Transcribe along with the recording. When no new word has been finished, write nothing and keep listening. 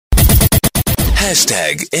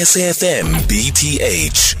#SAFMBTH.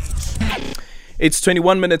 It's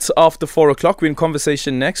 21 minutes after 4 o'clock. We're in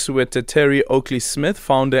conversation next with Terry Oakley-Smith,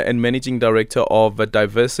 founder and managing director of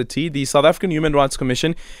Diversity. The South African Human Rights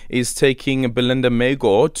Commission is taking Belinda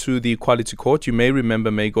Magor to the Equality Court. You may remember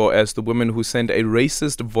Magor as the woman who sent a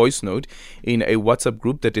racist voice note in a WhatsApp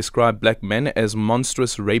group that described black men as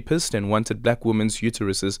monstrous rapists and wanted black women's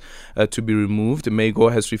uteruses to be removed. Magor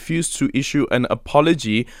has refused to issue an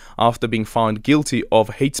apology after being found guilty of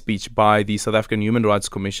hate speech by the South African Human Rights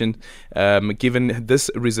Commission. Given this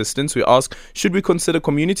resistance, we ask, should we consider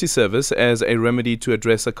community service as a remedy to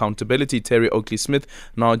address accountability? Terry Oakley-Smith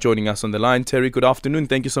now joining us on the line. Terry, good afternoon.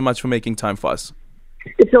 Thank you so much for making time for us.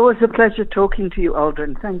 It's always a pleasure talking to you,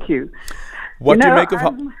 Aldrin. Thank you. What do you make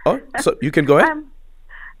of... so you can go ahead.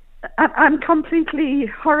 I'm completely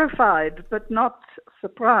horrified, but not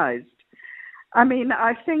surprised. I mean,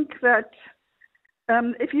 I think that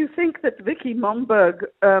if you think that Vicky Momberg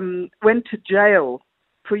went to jail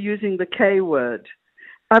for using the K word,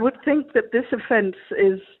 I would think that this offence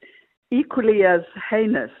is equally as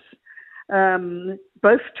heinous,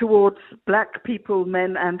 both towards black people,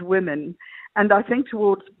 men and women, and I think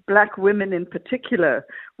towards black women in particular,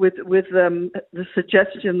 with the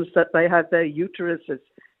suggestions that they have their uteruses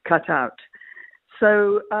cut out.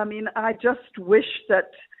 So, I mean, I just wish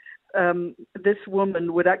that this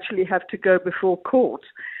woman would actually have to go before court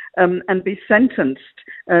and be sentenced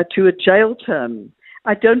to a jail term.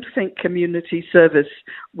 I don't think community service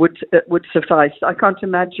would suffice. I can't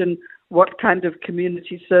imagine what kind of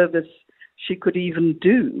community service she could even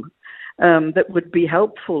do that would be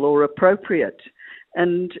helpful or appropriate.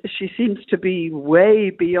 And she seems to be way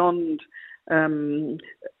beyond in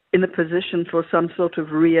a position for some sort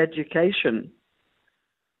of re-education.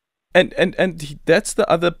 And that's the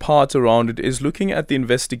other part around it, is looking at the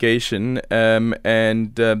investigation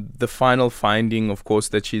and the final finding, of course,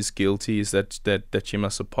 that she's guilty is that she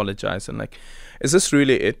must apologize. And like, is this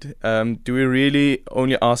really it? Do we really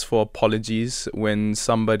only ask for apologies when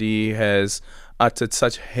somebody has uttered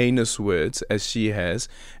such heinous words as she has?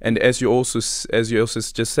 And as you also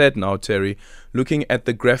just said now, Terry, looking at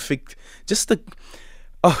the graphic,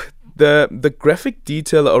 the graphic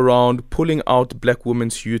detail around pulling out black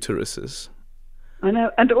women's uteruses. I know,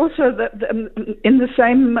 and also in the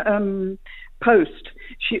same post,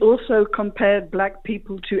 she also compared black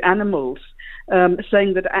people to animals,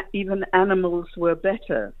 saying that even animals were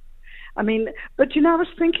better. I mean, but I was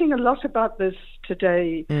thinking a lot about this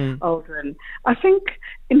today, Aldrin. I think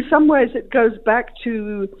in some ways it goes back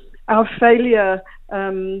to our failure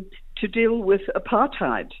to deal with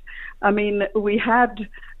apartheid. I mean, we had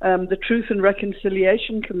the Truth and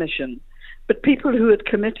Reconciliation Commission, but people who had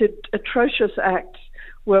committed atrocious acts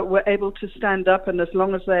were able to stand up, and as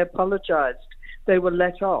long as they apologized, they were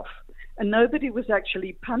let off. And nobody was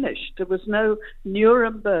actually punished. There was no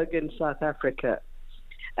Nuremberg in South Africa.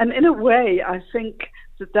 And in a way, I think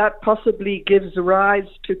that possibly gives rise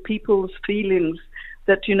to people's feelings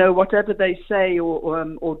that, whatever they say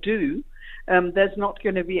or do, there's not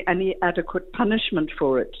going to be any adequate punishment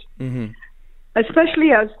for it. Mm-hmm.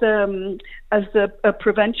 Especially as the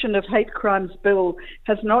Prevention of Hate Crimes Bill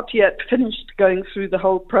has not yet finished going through the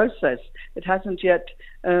whole process. It hasn't yet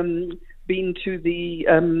been to the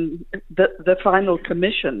final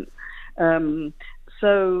commission.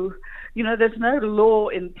 So, there's no law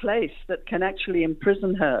in place that can actually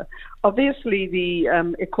imprison her. Obviously,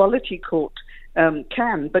 the Equality Court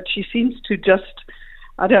can, but she seems to just,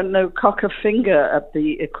 cock a finger at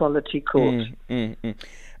the Equality Court.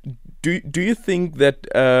 Do you think that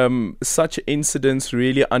such incidents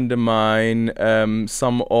really undermine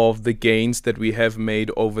some of the gains that we have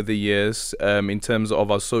made over the years in terms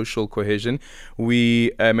of our social cohesion?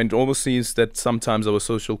 And it almost seems that sometimes our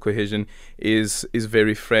social cohesion is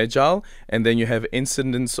very fragile, and then you have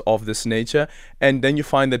incidents of this nature, and then you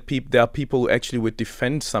find that there are people who actually would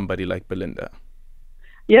defend somebody like Belinda.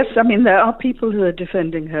 Yes, I mean, there are people who are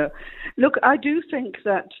defending her. Look, I do think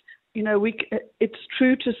that it's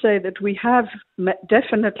true to say that we have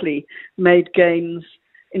definitely made gains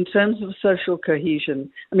in terms of social cohesion.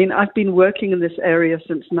 I mean, I've been working in this area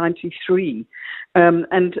since '93,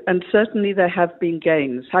 and certainly there have been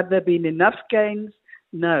gains. Have there been enough gains?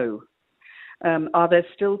 No. Are there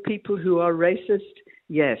still people who are racist?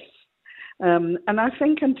 Yes. And I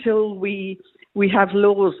think until we have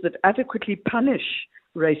laws that adequately punish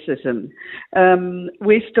racism,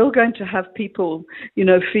 we're still going to have people,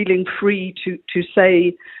 feeling free to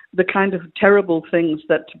say the kind of terrible things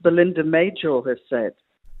that Belinda Magor has said.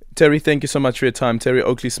 Terry, thank you so much for your time. Terry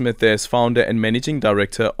Oakley-Smith there is founder and managing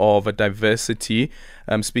director of Diversity,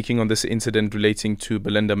 speaking on this incident relating to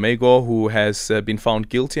Belinda Magor, who has been found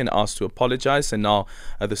guilty and asked to apologize. And now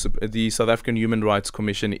the South African Human Rights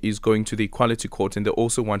Commission is going to the Equality Court, and they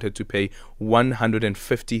also wanted to pay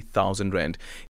 150,000 rand.